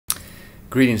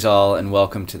Greetings all and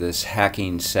welcome to this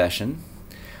hacking session.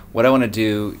 What I want to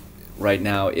do right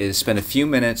now is spend a few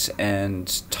minutes and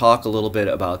talk a little bit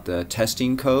about the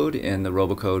testing code in the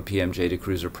Robocode PMJ to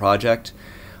Cruiser project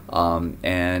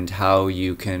and how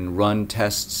you can run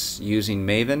tests using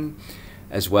Maven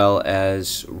as well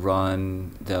as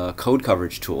run the code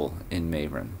coverage tool in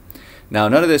Maven. Now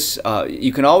none of this,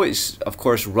 you can always of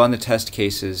course run the test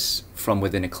cases from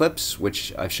within Eclipse,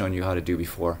 which I've shown you how to do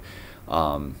before.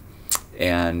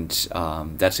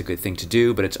 That's a good thing to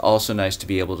do, but it's also nice to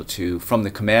be able to, from the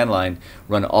command line,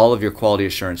 run all of your quality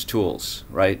assurance tools,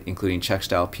 right, including check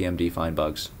style, PMD, find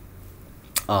bugs,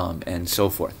 and so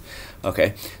forth.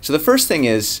 Okay, so the first thing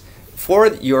is, for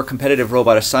your competitive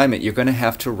robot assignment, you're going to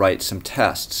have to write some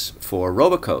tests for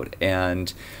Robocode,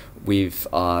 and we've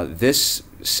this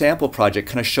sample project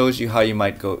kind of shows you how you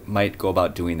might go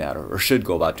about doing that, or should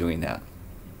go about doing that.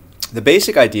 The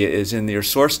basic idea is in your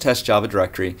source test Java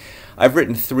directory, I've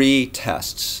written 3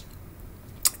 tests.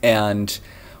 And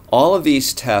all of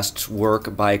these tests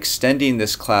work by extending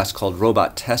this class called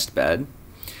robot testbed,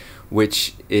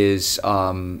 which is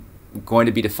going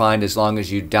to be defined as long as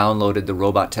you downloaded the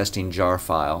robot testing jar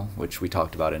file, which we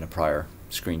talked about in a prior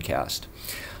screencast.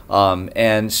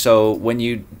 And so when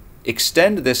you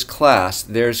extend this class,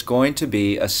 there's going to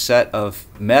be a set of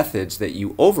methods that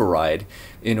you override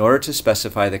in order to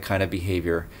specify the kind of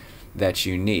behavior that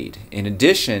you need. In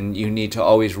addition, you need to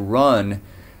always run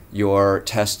your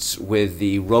tests with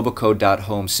the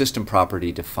robocode.home system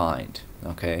property defined.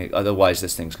 Okay, otherwise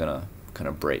this thing's gonna kind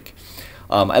of break.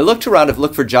 I looked around, I've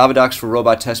looked for Java docs for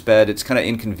robot testbed. It's kind of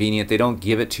inconvenient. They don't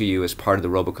give it to you as part of the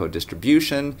Robocode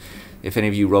distribution. If any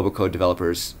of you Robocode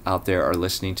developers out there are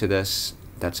listening to this,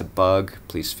 that's a bug.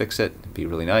 Please fix it. It'd be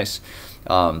really nice.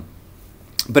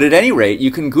 But at any rate, you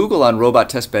can Google on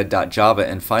robottestbed.java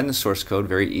and find the source code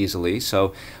very easily.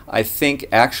 So I think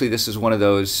actually this is one of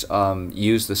those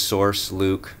use the source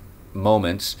Luke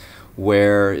moments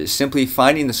where simply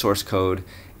finding the source code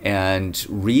and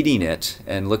reading it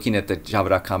and looking at the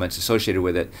java.com comments associated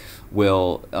with it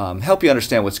will help you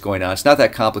understand what's going on. It's not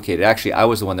that complicated. Actually, I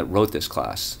was the one that wrote this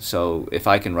class. So if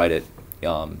I can write it,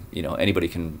 you know, anybody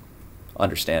can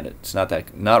understand it. It's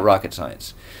not rocket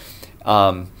science.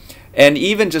 And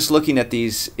even just looking at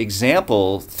these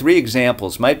 3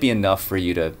 examples might be enough for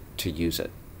you to use it.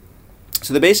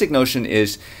 So the basic notion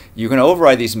is you're going to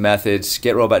override these methods,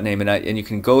 get robot name, and you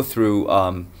can go through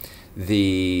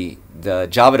the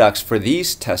Java docs for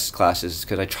these test classes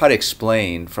because I try to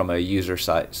explain from a user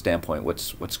side standpoint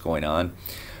what's going on.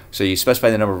 So you specify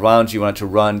the number of rounds you want to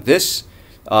run. This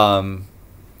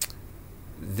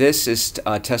is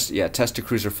test to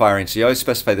cruiser firing. So you always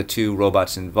specify the 2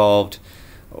 robots involved,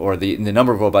 or the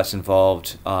number of robots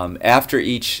involved. After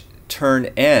each turn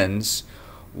ends,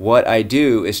 what I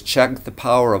do is check the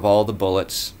power of all the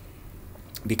bullets,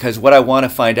 because what I want to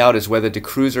find out is whether the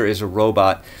cruiser is a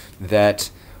robot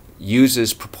that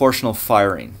uses proportional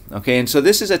firing. Okay, and so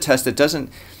this is a test that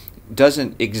doesn't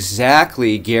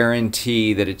exactly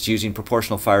guarantee that it's using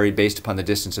proportional firing based upon the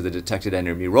distance of the detected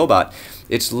enemy robot.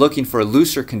 It's looking for a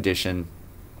looser condition,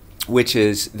 which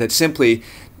is that simply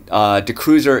the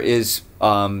cruiser is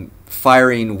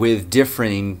firing with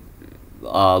differing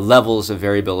levels of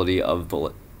variability of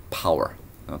bullet power.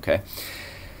 Okay,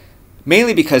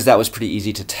 mainly because that was pretty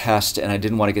easy to test and I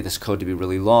didn't want to get this code to be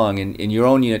really long. In your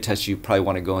own unit test, you probably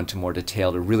want to go into more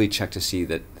detail to really check to see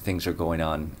that things are going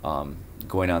on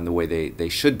the way they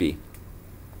should be.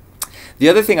 The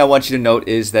other thing I want you to note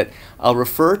is that I'll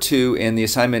refer to in the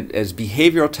assignment as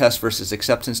behavioral test versus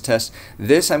acceptance test.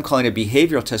 This I'm calling a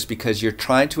behavioral test because you're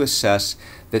trying to assess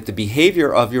that the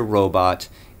behavior of your robot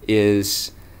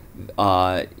is,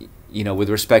 you know, with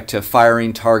respect to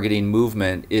firing, targeting,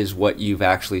 movement, is what you've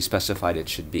actually specified it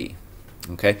should be.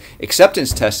 Okay.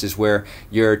 Acceptance test is where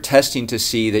you're testing to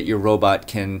see that your robot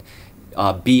can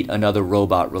beat another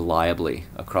robot reliably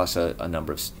across a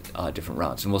number of different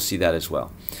rounds, and we'll see that as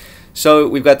well. So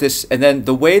we've got this, and then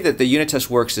the way that the unit test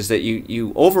works is that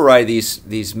you override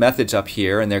these methods up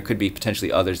here, and there could be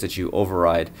potentially others that you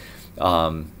override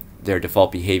their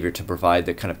default behavior to provide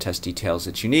the kind of test details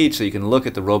that you need. So you can look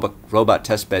at the robot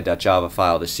testbed.java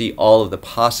file to see all of the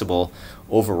possible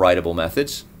overridable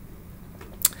methods.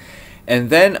 And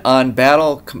then on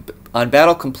battle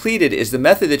completed is the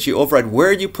method that you override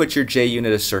where you put your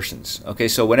JUnit assertions. Okay,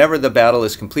 so whenever the battle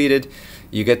is completed,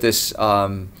 you get this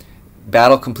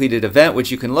battle completed event, which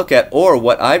you can look at. Or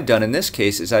what I've done in this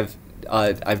case is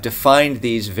I've defined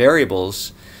these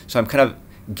variables. So I'm kind of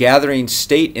gathering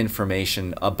state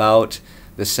information about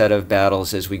the set of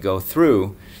battles as we go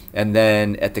through, And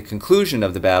then at the conclusion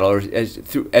of the battle, or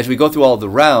as we go through all of the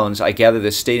rounds, I gather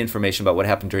this state information about what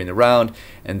happened during the round,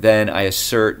 and then I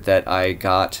assert that I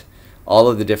got all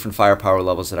of the different firepower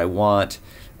levels that I want,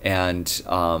 and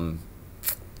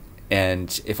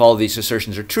if all of these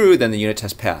assertions are true, then the unit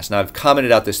test passed. Now I've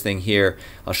commented out this thing here.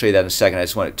 I'll show you that in a second. I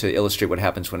just wanted to illustrate what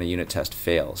happens when a unit test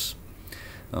fails.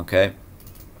 Okay.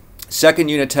 Second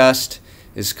unit test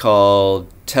is called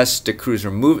test the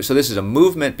cruiser move. So this is a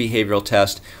movement behavioral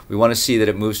test. We want to see that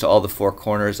it moves to all the four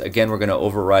corners. Again, we're going to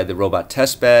override the robot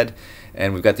test bed,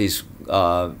 and we've got these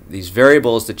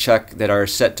variables to check that are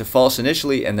set to false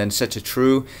initially and then set to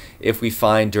true if we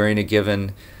find during a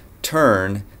given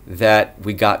turn that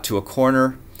we got to a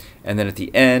corner, and then at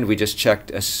the end we just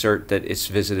assert that it's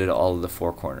visited all of the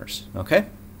four corners. Okay.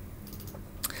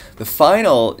 The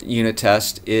final unit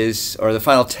test is, or the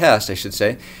final test I should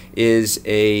say, is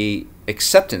a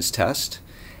acceptance test,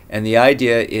 and the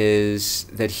idea is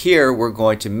that here we're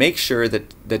going to make sure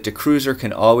that the cruiser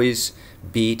can always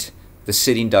beat the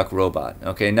sitting duck robot.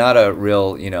 Okay, not a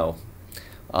real, you know,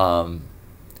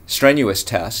 strenuous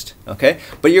test. Okay,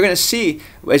 but you're going to see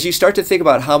as you start to think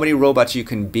about how many robots you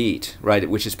can beat, right,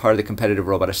 which is part of the competitive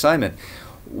robot assignment.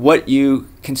 What you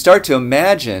can start to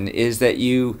imagine is that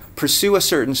you pursue a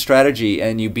certain strategy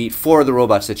and you beat 4 of the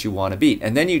robots that you want to beat,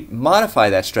 and then you modify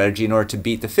that strategy in order to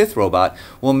beat the 5th robot.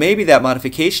 Well, maybe that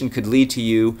modification could lead to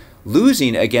you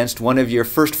losing against one of your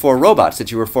first 4 robots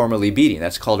that you were formerly beating.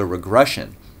 That's called a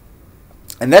regression.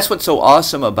 And that's what's so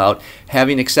awesome about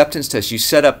having acceptance tests. You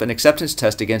set up an acceptance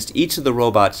test against each of the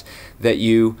robots that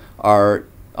you are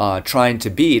trying to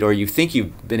beat, or you think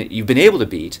you've been able to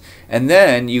beat, and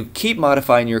then you keep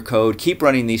modifying your code, keep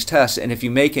running these tests, and if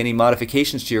you make any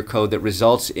modifications to your code that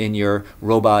results in your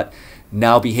robot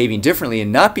now behaving differently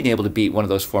and not being able to beat one of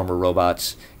those former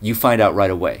robots, you find out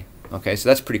right away. Okay, so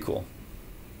that's pretty cool.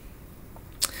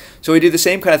 So we do the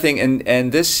same kind of thing,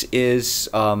 and this is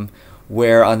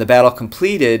where on the battle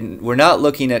completed, we're not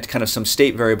looking at kind of some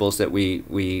state variables that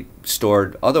we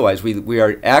stored otherwise. We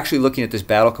are actually looking at this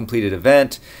battle completed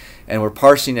event, and we're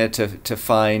parsing it to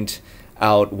find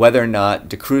out whether or not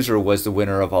the cruiser was the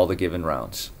winner of all the given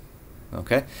rounds.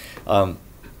 Okay.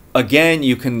 Again,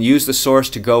 you can use the source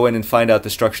to go in and find out the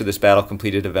structure of this battle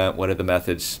completed event, what are the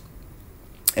methods,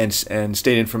 and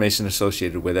state information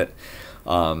associated with it.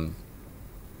 And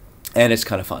it's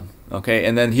kind of fun. Okay,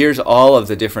 and then here's all of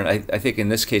the different, I think in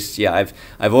this case, yeah,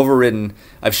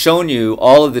 I've shown you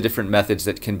all of the different methods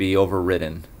that can be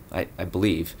overridden, I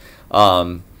believe,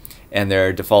 and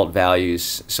their default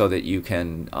values, so that you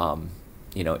can,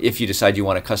 you know, if you decide you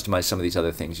want to customize some of these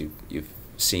other things, you've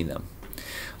seen them.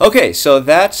 Okay, so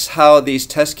that's how these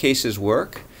test cases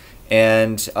work,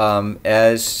 and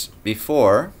as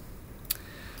before,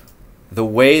 the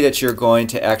way that you're going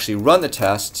to actually run the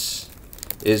tests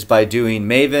is by doing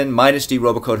Maven -d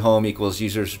Robocode home equals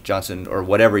users Johnson, or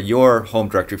whatever your home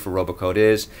directory for Robocode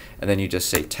is, and then you just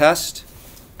say test,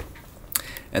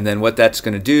 and then what that's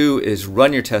going to do is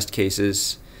run your test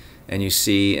cases, and you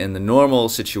see in the normal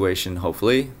situation,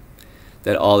 hopefully,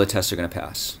 that all the tests are going to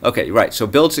pass. Okay, right, so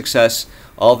build success,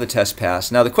 all the tests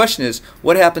pass. Now the question is,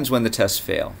 what happens when the tests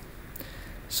fail?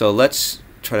 So let's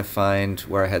try to find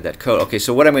where I had that code. Okay,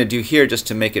 so what I'm going to do here, just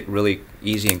to make it really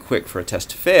easy and quick for a test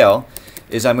to fail,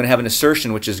 is I'm going to have an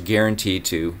assertion which is guaranteed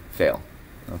to fail.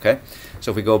 Okay,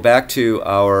 so if we go back to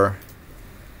our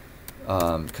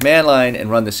command line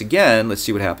and run this again, let's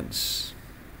see what happens.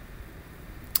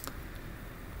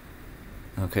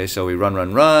 Okay, so we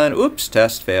run, oops,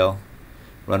 test, fail,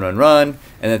 run,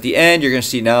 and at the end you're going to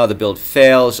see now the build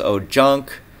fails, oh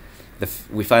junk.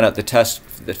 We find out the test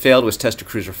that failed was test to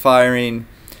cruiser firing,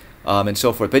 and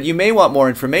so forth. But you may want more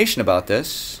information about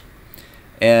this.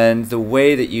 And the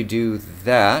way that you do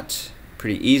that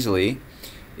pretty easily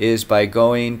is by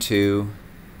going to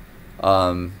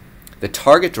the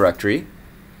target directory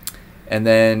and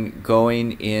then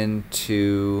going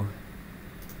into,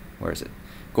 where is it?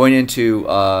 Going into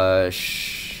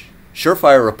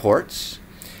Surefire reports,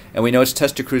 and we know it's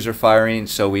test to cruiser firing,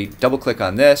 so we double click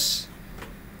on this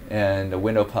and a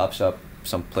window pops up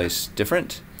someplace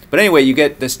different. But anyway, you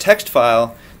get this text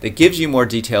file that gives you more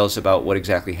details about what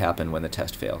exactly happened when the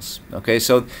test fails. Okay,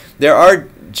 so there are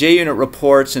JUnit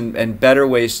reports and better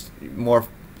ways, more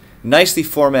nicely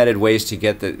formatted ways to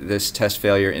get this test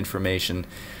failure information.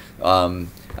 I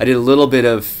did a little bit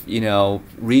of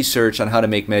research on how to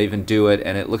make Maven do it,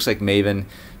 and it looks like Maven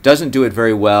doesn't do it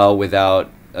very well without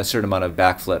a certain amount of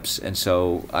backflips, and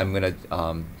so I'm going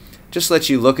to just let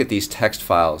you look at these text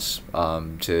files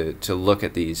to look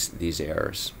at these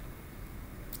errors.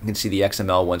 You can see the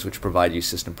XML ones, which provide you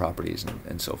system properties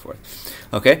and so forth.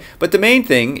 Okay, but the main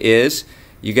thing is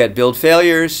You get build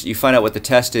failures, you find out what the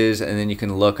test is, and then you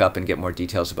can look up and get more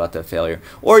details about the failure.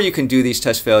 Or you can do these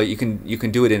test failures, you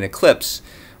can do it in Eclipse,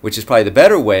 which is probably the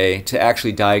better way to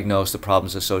actually diagnose the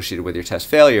problems associated with your test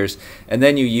failures. And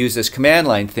then you use this command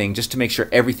line thing just to make sure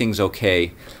everything's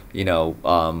okay, you know,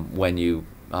 when you,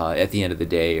 at the end of the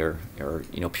day or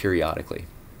you know, periodically.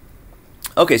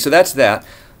 Okay, so that's that.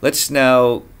 Let's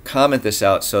now comment this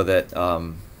out so that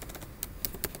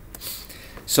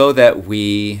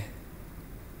we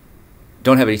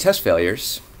don't have any test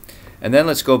failures. And then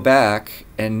let's go back,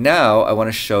 and now I want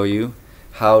to show you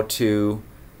how to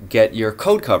get your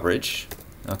code coverage.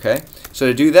 Okay, so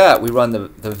to do that, we run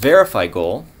the verify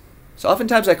goal. So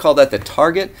oftentimes I call that the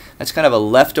target. That's kind of a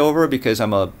leftover because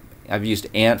I've used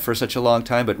Ant for such a long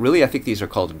time, but really I think these are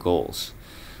called goals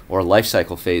or life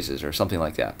cycle phases or something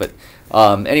like that. But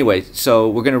anyway, so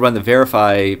we're going to run the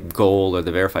verify goal or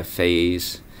the verify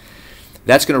phase.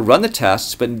 That's going to run the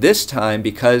tests, but this time,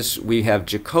 because we have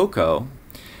Jacoco,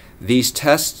 these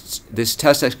test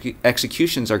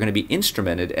executions are going to be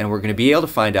instrumented, and we're going to be able to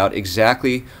find out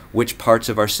exactly which parts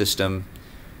of our system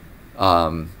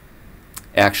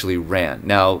actually ran.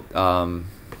 Now,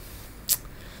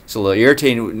 it's a little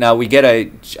irritating. Now we get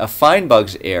a find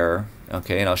bugs error,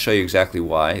 okay, and I'll show you exactly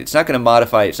why. It's not going to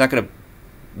modify, it's not going to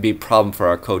be a problem for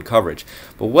our code coverage.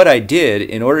 But what I did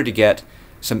in order to get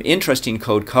some interesting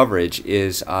code coverage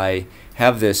is I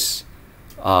have this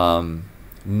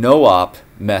no-op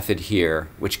method here,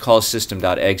 which calls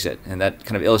system.exit, and that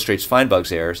kind of illustrates find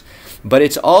bugs errors. But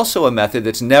it's also a method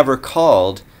that's never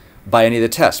called by any of the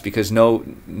tests because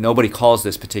nobody calls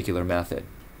this particular method.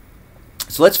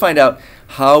 So let's find out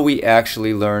how we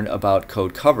actually learn about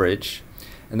code coverage.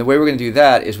 And the way we're going to do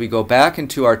that is we go back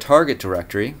into our target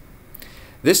directory.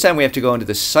 This time we have to go into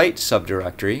the site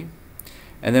subdirectory.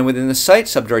 And then within the site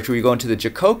subdirectory, we go into the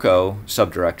Jacoco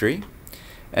subdirectory.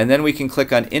 And then we can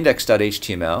click on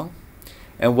index.html.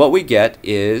 And what we get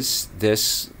is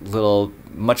this little,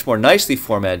 much more nicely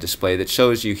formatted display that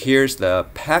shows you here's the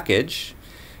package,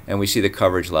 and we see the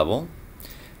coverage level.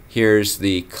 Here's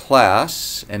the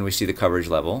class, and we see the coverage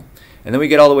level. And then we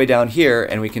get all the way down here,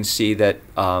 and we can see that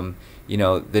you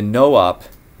know, the no-op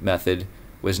method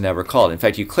was never called. In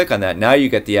fact, you click on that, now you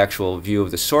get the actual view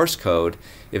of the source code.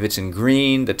 If it's in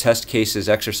green, the test cases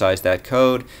exercise that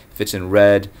code. If it's in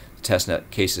red, the test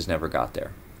cases never got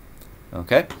there.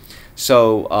 Okay,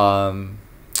 so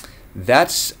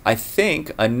that's, I think,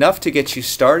 enough to get you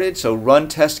started. So run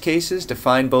test cases to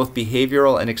find both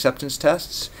behavioral and acceptance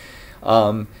tests.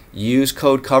 Use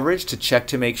code coverage to check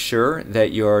to make sure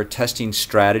that your testing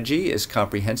strategy is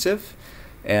comprehensive,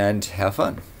 and have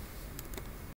fun.